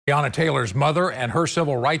Breonna Taylor's mother and her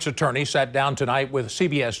civil rights attorney sat down tonight with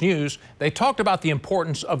CBS News. They talked about the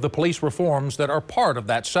importance of the police reforms that are part of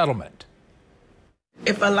that settlement.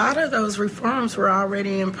 If a lot of those reforms were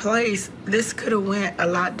already in place, this could have went a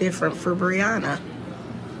lot different for Breonna.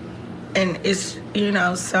 And it's,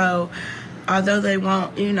 so although they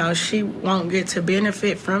won't, she won't get to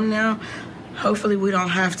benefit from them, hopefully we don't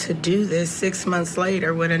have to do this 6 months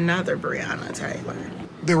later with another Breonna Taylor.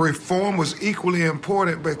 The reform was equally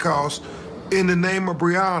important because in the name of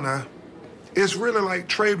Breonna, it's really like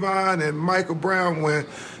Trayvon and Michael Brown when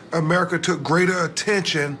America took greater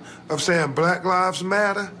attention of saying Black Lives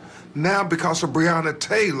Matter. Now because of Breonna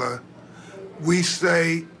Taylor, we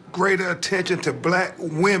say greater attention to Black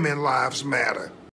women lives matter.